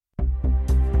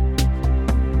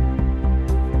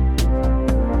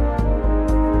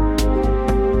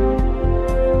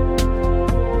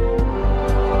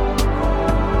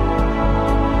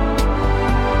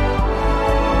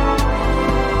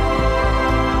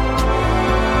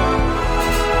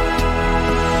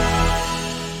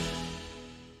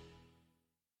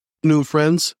New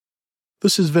friends,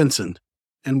 this is Vincent,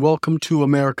 and welcome to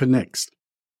America Next.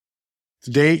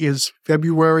 Today is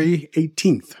February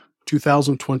 18th,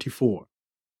 2024.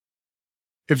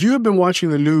 If you have been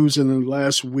watching the news in the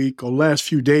last week or last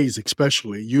few days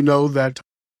especially, you know that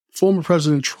former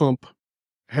President Trump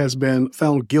has been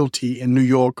found guilty in New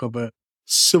York of a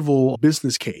civil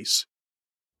business case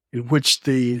in which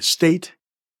the state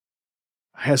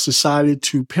has decided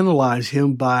to penalize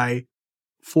him by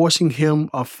forcing him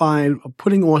a fine,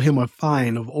 putting on him a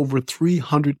fine of over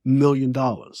 $300 million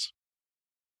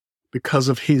because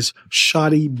of his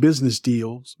shoddy business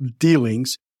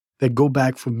dealings that go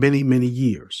back for many, many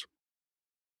years.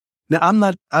 Now,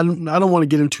 I don't want to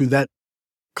get into that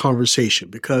conversation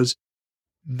because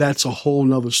that's a whole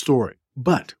nother story.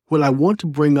 But what I want to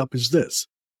bring up is this.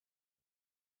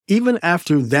 Even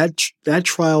after that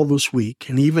trial this week,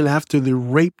 and even after the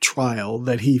rape trial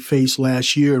that he faced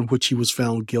last year in which he was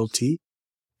found guilty,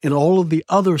 and all of the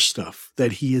other stuff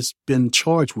that he has been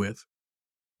charged with,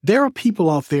 there are people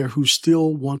out there who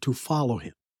still want to follow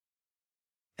him.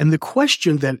 And the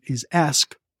question that is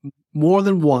asked more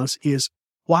than once is,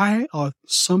 why are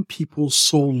some people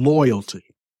so loyal to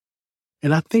him?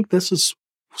 And I think this is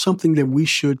something that we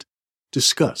should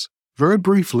discuss very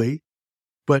briefly,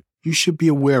 but you should be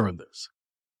aware of this.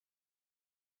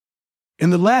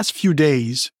 In the last few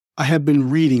days, I have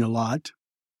been reading a lot,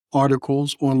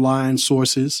 articles, online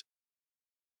sources,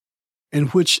 in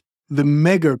which the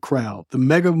MAGA crowd, the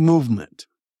MAGA movement,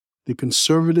 the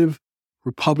conservative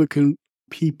Republican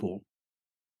people,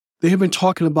 they have been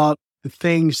talking about the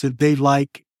things that they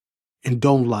like and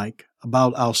don't like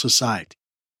about our society.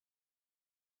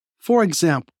 For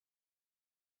example,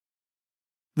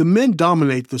 the men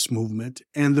dominate this movement,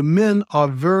 and the men are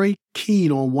very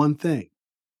keen on one thing,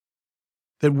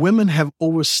 that women have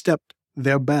overstepped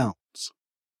their bounds.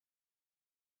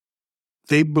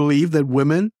 They believe that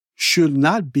women should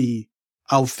not be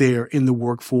out there in the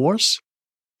workforce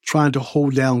trying to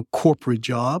hold down corporate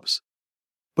jobs,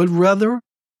 but rather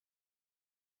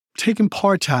taking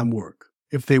part-time work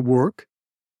if they work,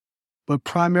 but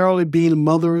primarily being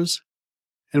mothers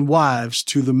and wives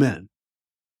to the men.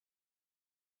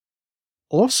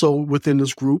 Also within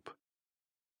this group,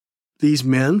 these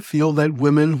men feel that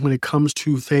women, when it comes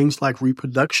to things like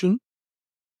reproduction,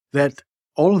 that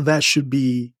all of that should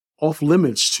be off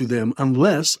limits to them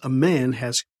unless a man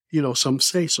has, some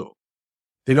say so.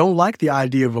 They don't like the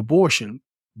idea of abortion,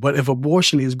 but if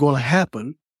abortion is going to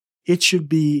happen, it should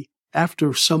be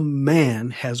after some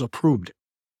man has approved it.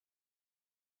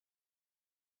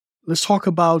 Let's talk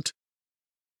about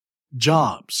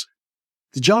jobs.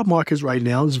 The job market right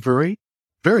now is very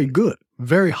good,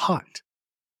 very hot.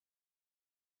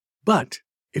 But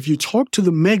if you talk to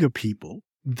the MAGA people,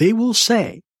 they will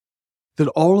say that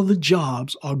all of the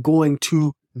jobs are going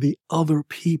to the other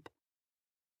people.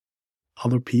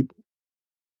 Other people.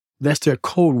 That's their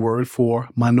code word for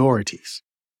minorities.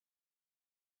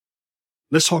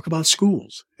 Let's talk about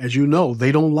schools. As you know,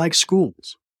 they don't like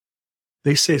schools.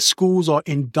 They say schools are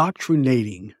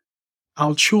indoctrinating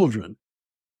our children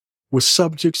with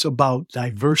subjects about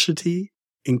diversity,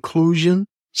 inclusion,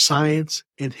 science,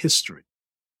 and history.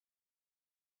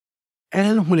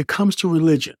 And when it comes to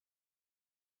religion,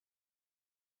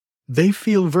 they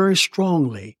feel very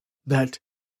strongly that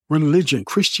religion,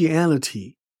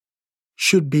 Christianity,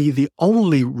 should be the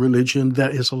only religion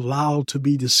that is allowed to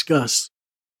be discussed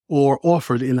or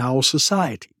offered in our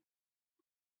society.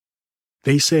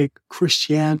 They say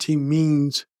Christianity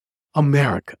means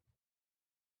America.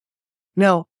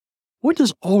 Now, what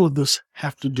does all of this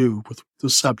have to do with the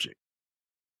subject?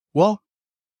 Well,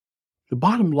 the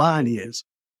bottom line is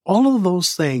all of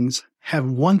those things have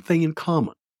one thing in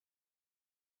common.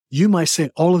 You might say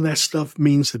all of that stuff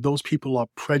means that those people are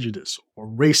prejudiced or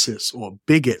racist or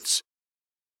bigots,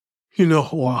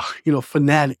 or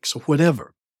fanatics or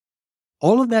whatever.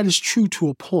 All of that is true to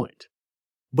a point,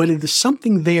 but it is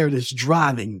something there that's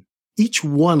driving each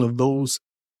one of those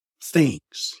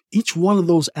things, each one of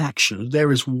those actions.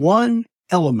 There is one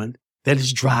element that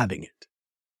is driving it.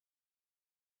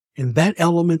 And that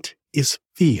element is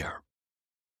fear.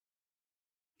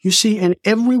 You see, in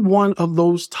every one of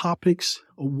those topics,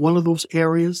 or one of those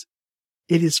areas,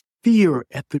 it is fear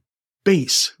at the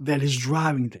base that is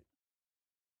driving them.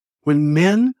 When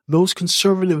men, those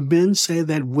conservative men, say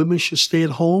that women should stay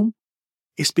at home,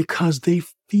 it's because they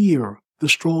fear the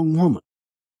strong woman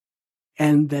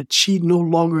and that she no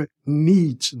longer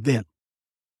needs them.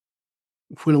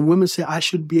 When a woman says, I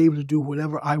should be able to do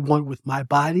whatever I want with my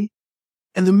body,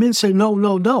 and the men say,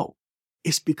 no,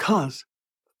 it's because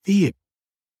fear.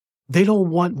 They don't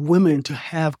want women to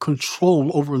have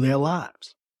control over their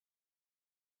lives.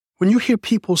 When you hear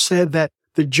people say that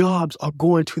the jobs are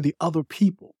going to the other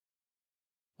people,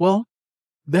 well,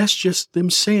 that's just them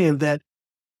saying that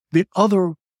the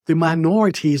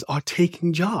minorities are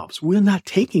taking jobs. We're not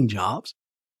taking jobs.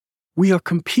 We are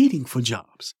competing for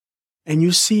jobs. And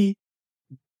you see,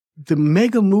 the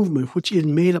MAGA movement, which is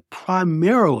made up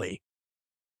primarily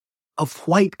of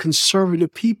white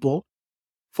conservative people,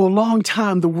 for a long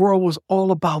time, the world was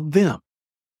all about them.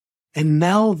 And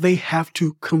now they have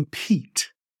to compete.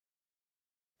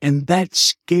 And that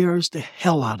scares the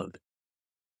hell out of them.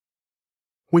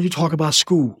 When you talk about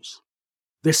schools,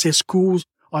 they say schools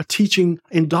are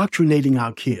indoctrinating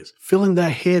our kids, filling their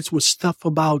heads with stuff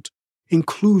about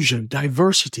inclusion,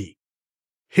 diversity,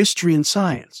 history, and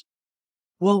science.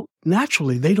 Well,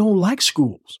 naturally, they don't like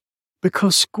schools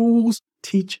because schools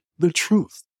teach the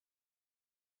truth.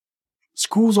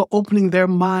 Schools are opening their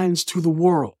minds to the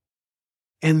world,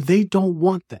 and they don't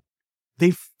want that.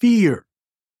 They fear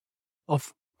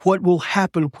of what will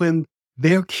happen when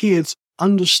their kids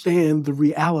understand the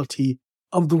reality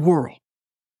of the world.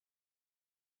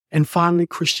 And finally,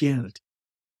 Christianity.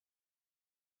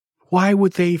 Why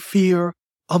would they fear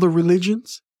other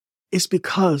religions? It's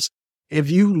because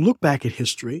if you look back at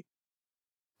history,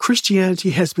 Christianity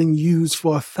has been used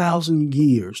for 1,000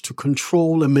 years to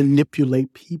control and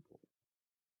manipulate people.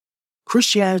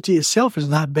 Christianity itself is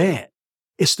not bad.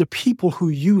 It's the people who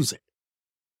use it.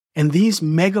 And these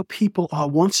mega people are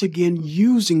once again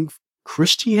using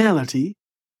Christianity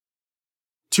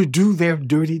to do their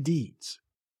dirty deeds.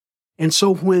 And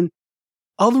so when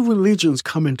other religions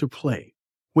come into play,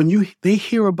 when they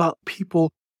hear about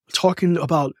people talking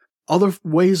about other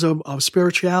ways of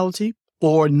spirituality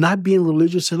or not being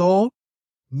religious at all,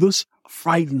 this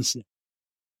frightens them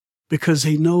because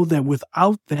they know that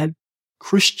without that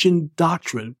Christian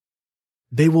doctrine,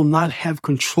 they will not have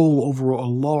control over a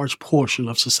large portion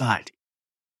of society.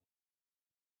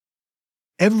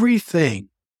 Everything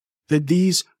that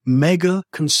these mega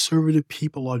conservative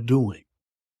people are doing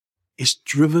is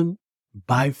driven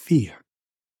by fear.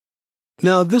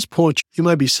 Now, at this point, you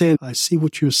might be saying, I see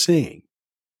what you're saying,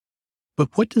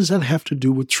 but what does that have to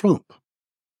do with Trump?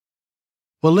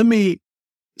 Well, let me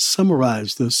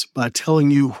summarize this by telling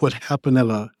you what happened at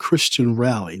a Christian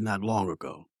rally not long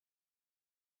ago.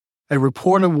 A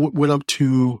reporter went up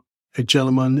to a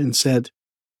gentleman and said,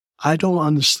 I don't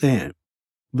understand.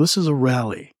 This is a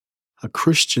rally, a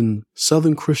Christian,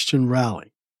 Southern Christian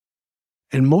rally.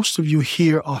 And most of you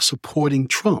here are supporting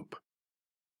Trump,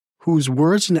 whose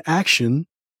words and action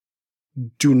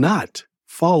do not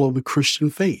follow the Christian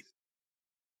faith.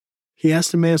 He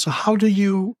asked the man, so how do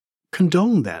you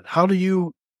condone that? How do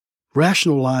you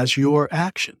rationalize your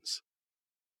actions?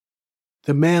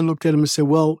 The man looked at him and said,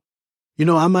 well,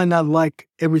 I might not like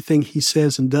everything he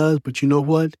says and does, but you know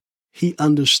what? He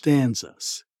understands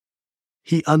us.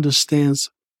 He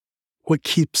understands what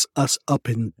keeps us up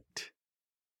at night.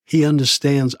 He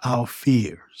understands our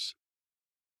fears.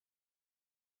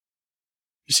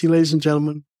 You see, ladies and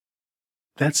gentlemen,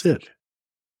 that's it.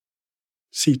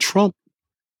 See, Trump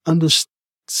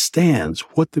understands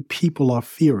what the people are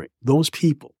fearing. Those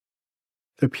people,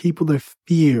 the people that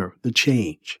fear the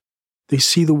change. They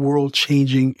see the world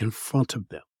changing in front of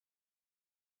them.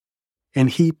 And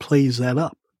he plays that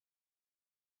up.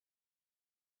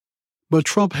 But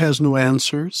Trump has no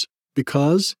answers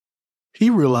because he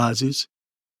realizes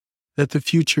that the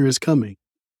future is coming.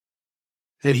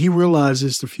 And he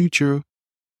realizes the future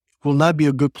will not be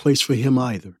a good place for him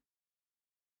either.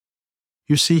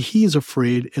 You see, he is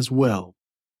afraid as well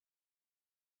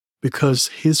because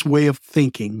his way of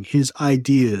thinking, his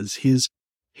ideas, his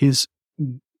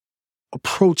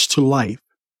approach to life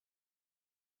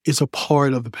is a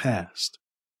part of the past.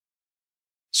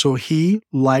 So he,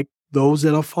 like those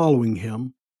that are following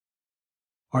him,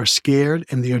 are scared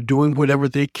and they are doing whatever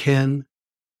they can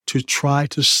to try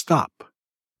to stop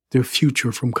their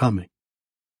future from coming.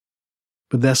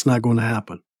 But that's not going to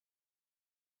happen.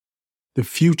 The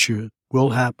future will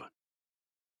happen.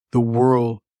 The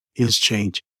world is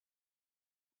changing.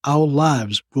 Our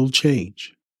lives will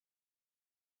change.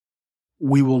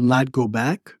 We will not go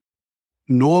back,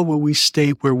 nor will we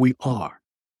stay where we are.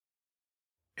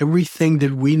 Everything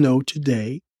that we know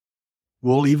today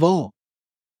will evolve.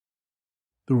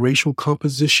 The racial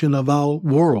composition of our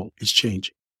world is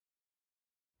changing.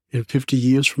 In 50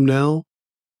 years from now,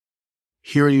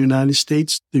 here in the United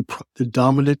States, the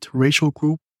dominant racial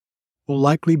group will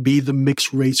likely be the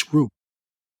mixed race group.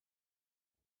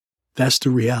 That's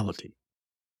the reality.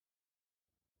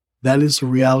 That is the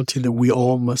reality that we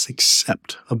all must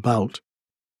accept about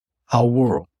our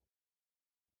world.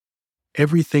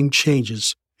 Everything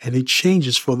changes, and it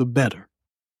changes for the better.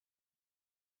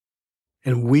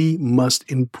 And we must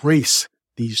embrace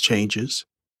these changes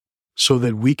so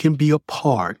that we can be a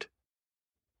part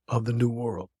of the new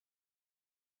world.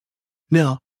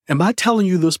 Now, am I telling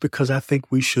you this because I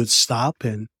think we should stop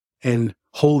and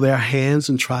hold their hands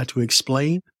and try to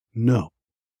explain? No.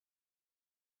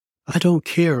 I don't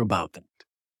care about that.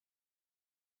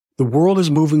 The world is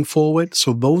moving forward,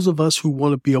 so those of us who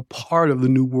want to be a part of the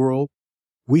new world,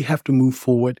 we have to move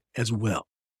forward as well.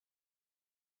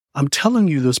 I'm telling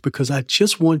you this because I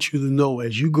just want you to know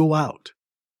as you go out,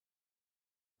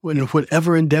 in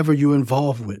whatever endeavor you're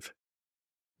involved with,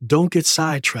 don't get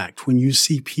sidetracked when you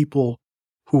see people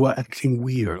who are acting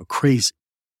weird or crazy.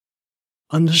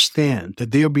 Understand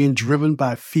that they are being driven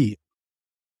by fear,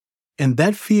 and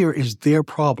that fear is their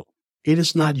problem. It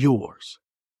is not yours.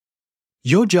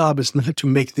 Your job is not to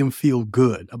make them feel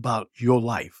good about your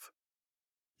life.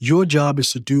 Your job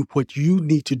is to do what you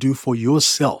need to do for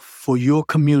yourself, for your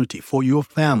community, for your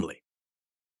family.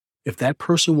 If that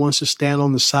person wants to stand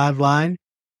on the sideline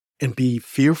and be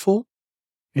fearful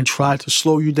and try to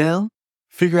slow you down,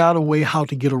 figure out a way how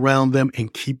to get around them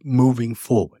and keep moving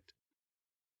forward.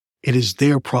 It is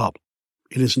their problem.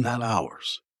 It is not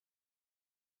ours.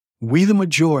 We, the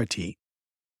majority,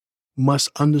 must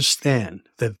understand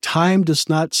that time does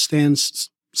not stand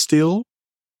still,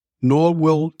 nor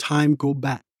will time go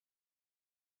back.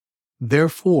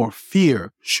 Therefore,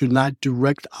 fear should not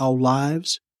direct our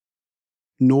lives,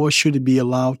 nor should it be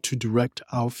allowed to direct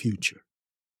our future.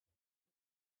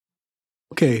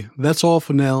 Okay, that's all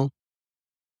for now.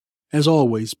 As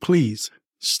always, please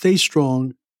stay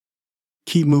strong,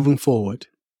 keep moving forward,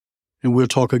 and we'll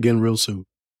talk again real soon.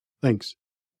 Thanks.